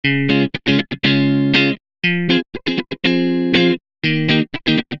Hey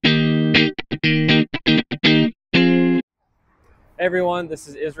everyone, this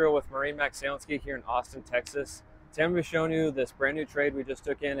is Israel with MarineMax Sail and Ski here in Austin, Texas. Today I'm going to be showing you this brand new trade we just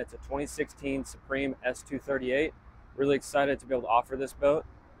took in. It's a 2016 Supreme S238. Really excited to be able to offer this boat.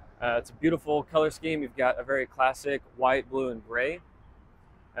 It's a beautiful color scheme. You've got a very classic white, blue, and gray.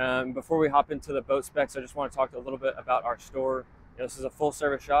 Before we hop into the boat specs, I just want to talk a little bit about our store. This is a full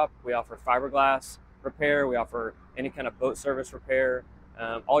service shop. We offer fiberglass repair. We offer any kind of boat service repair,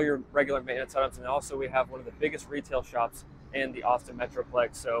 all your regular maintenance items, and also we have one of the biggest retail shops in the Austin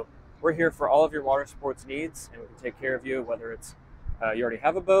Metroplex. So we're here for all of your water sports needs, and we can take care of you, whether it's you already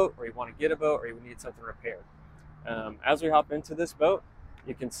have a boat, or you want to get a boat, or you need something repaired. As we hop into this boat,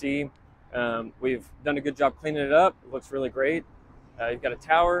 you can see we've done a good job cleaning it up. It looks really great. You've got a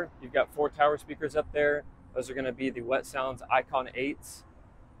tower. You've got 4 tower speakers up there. Those are going to be the Wet Sounds Icon 8s.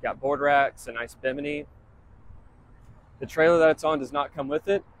 You've got board racks, a nice bimini. The trailer that it's on does not come with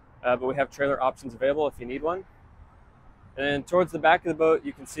it, but we have trailer options available if you need one. And then towards the back of the boat,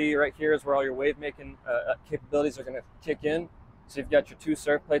 you can see right here is where all your wave making capabilities are going to kick in. So you've got your 2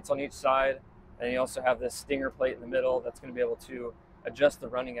 surf plates on each side, and you also have this stinger plate in the middle that's going to be able to adjust the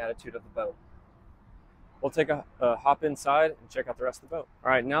running attitude of the boat. We'll take a hop inside and check out the rest of the boat.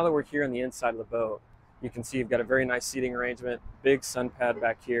 All right, now that we're here on the inside of the boat, you can see you've got a very nice seating arrangement, big sun pad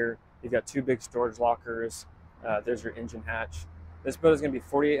back here. You've got 2 big storage lockers. There's your engine hatch. This boat is going to be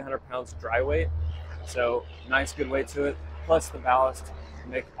 4,800 pounds dry weight. So nice, good weight to it. Plus the ballast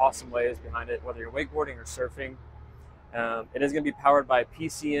make awesome waves behind it, whether you're wakeboarding or surfing. It is going to be powered by a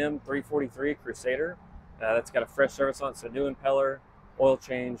PCM 343 Crusader. That's got a fresh service on it, so new impeller, oil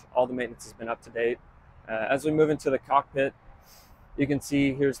change, all the maintenance has been up to date. As we move into the cockpit, you can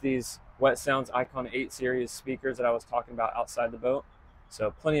see here's these Wet Sounds Icon 8 series speakers that I was talking about outside the boat. So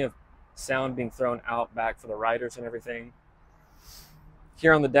plenty of sound being thrown out back for the riders and everything.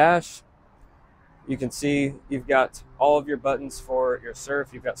 Here on the dash, you can see you've got all of your buttons for your surf.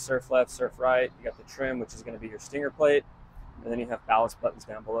 You've got surf left, surf right. You got the trim, which is going to be your stinger plate. And then you have ballast buttons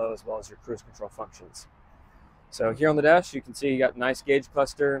down below, as well as your cruise control functions. So here on the dash, you can see you got nice gauge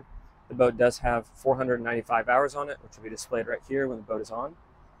cluster. The boat does have 495 hours on it, which will be displayed right here when the boat is on.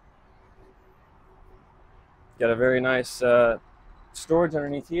 Got a very nice storage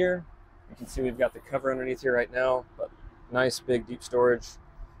underneath here. You can see we've got the cover underneath here right now, but nice big deep storage.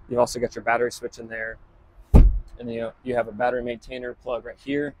 You've also got your battery switch in there, and then you have a battery maintainer plug right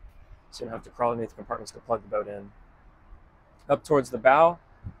here, so you don't have to crawl underneath the compartments to plug the boat in. Up towards the bow,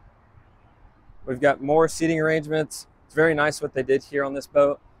 we've got more seating arrangements. It's very nice what they did here on this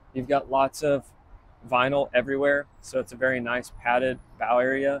boat. You've got lots of vinyl everywhere, so it's a very nice padded bow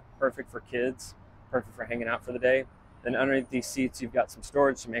area, perfect for kids, perfect for hanging out for the day. Then underneath these seats, you've got some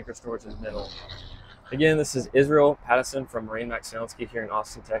storage, some anchor storage in the middle. Again, this is Israel Pattison from MarineMax Sail and Ski here in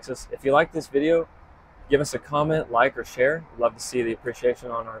Austin, Texas. If you like this video, give us a comment, like, or share. We'd love to see the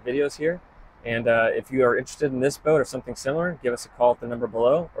appreciation on our videos here. And if you are interested in this boat or something similar, give us a call at the number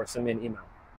below or send me an email.